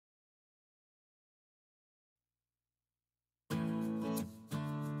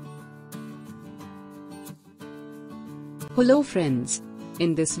Hello friends.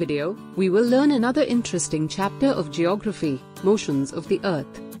 In this video, we will learn another interesting chapter of geography, motions of the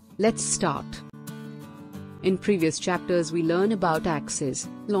Earth. Let's start. In previous chapters we learn about axes,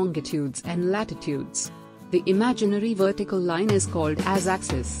 longitudes and latitudes. The imaginary vertical line is called as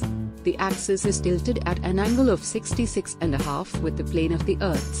axis. The axis is tilted at an angle of 66.5 with the plane of the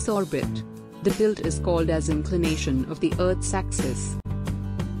Earth's orbit. The tilt is called as inclination of the Earth's axis.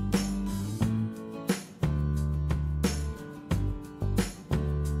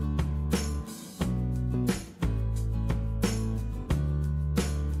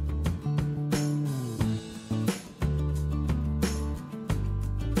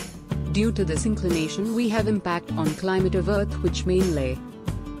 Due to this inclination we have impact on climate of Earth, which mainly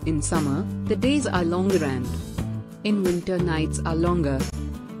in summer, the days are longer and in winter nights are longer.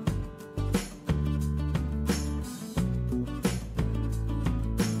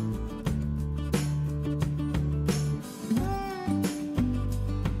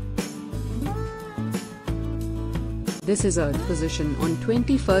 This is Earth position on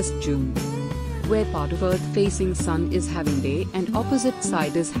 21st June. Where part of Earth facing sun is having day and opposite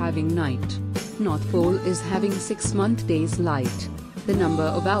side is having night. North Pole is having 6-month days light. The number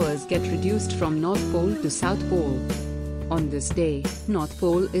of hours get reduced from North Pole to South Pole. On this day, North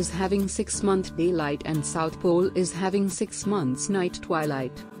Pole is having 6-month daylight and South Pole is having 6 months night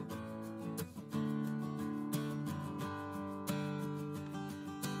twilight.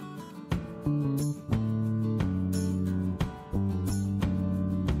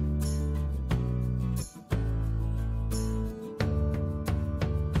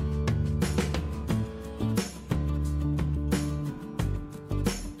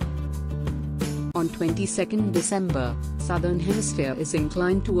 On 22nd December, southern hemisphere is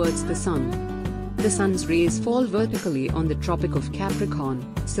inclined towards the sun. The sun's rays fall vertically on the Tropic of Capricorn,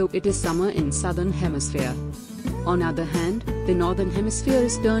 so it is summer in southern hemisphere. On other hand, the northern hemisphere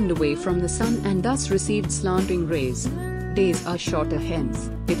is turned away from the sun and thus received slanting rays. Days are shorter,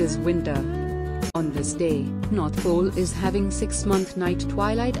 hence, it is winter. On this day, North Pole is having 6-month night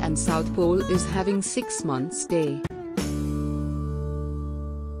twilight and South Pole is having 6 months day.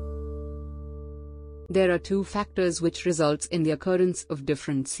 There are two factors which results in the occurrence of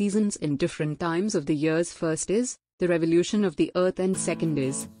different seasons in different times of the years. First is the revolution of the Earth and second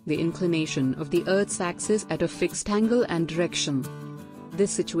is the inclination of the Earth's axis at a fixed angle and direction. This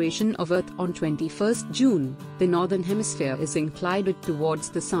situation of Earth on 21st June, the northern hemisphere is inclined towards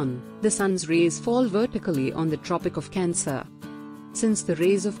the sun. The sun's rays fall vertically on the Tropic of Cancer. Since the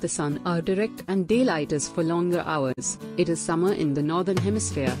rays of the sun are direct and daylight is for longer hours, it is summer in the northern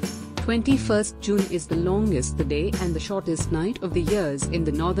hemisphere. 21st June is the longest the day and the shortest night of the years in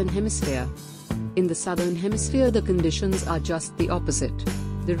the northern hemisphere. In the southern hemisphere the conditions are just the opposite.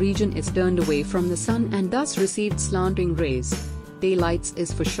 The region is turned away from the sun and thus received slanting rays. Daylight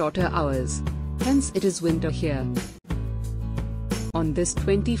is for shorter hours. Hence it is winter here. On this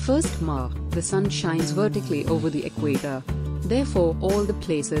 21st March, the sun shines vertically over the equator. Therefore all the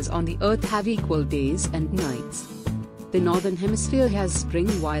places on the Earth have equal days and nights. The northern hemisphere has spring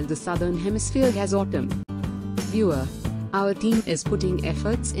while the southern hemisphere has autumn. Viewer, our team is putting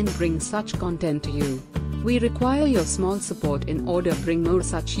efforts in bring such content to you. We require your small support in order bring more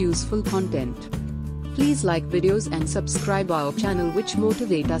such useful content. Please like videos and subscribe our channel which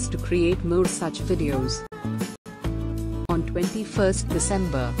motivate us to create more such videos. On 21st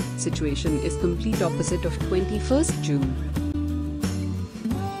December, situation is complete opposite of 21st June.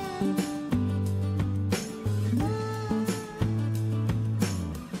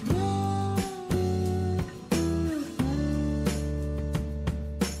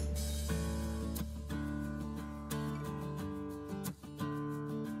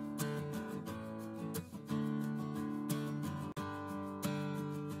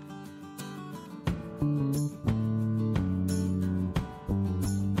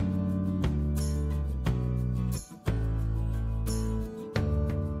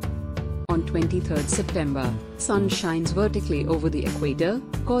 On 23rd September, sun shines vertically over the equator,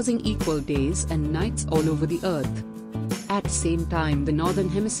 causing equal days and nights all over the Earth. At same time the northern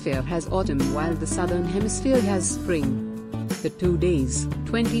hemisphere has autumn while the southern hemisphere has spring. The 2 days,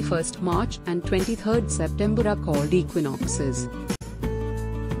 21st March and 23rd September are called equinoxes.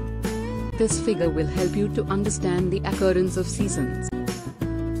 This figure will help you to understand the occurrence of seasons.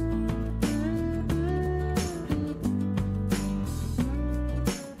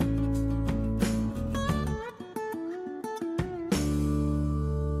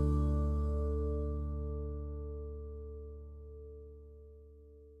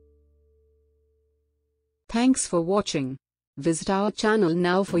 Thanks for watching. Visit our channel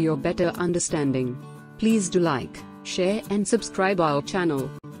now for your better understanding. Please do like, share and subscribe our channel.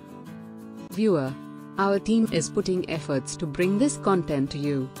 Viewer, our team is putting efforts to bring this content to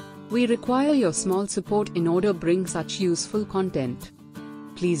you. We require your small support in order to bring such useful content.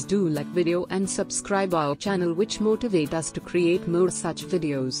 Please do like video and subscribe our channel, which motivate us to create more such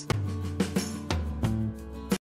videos.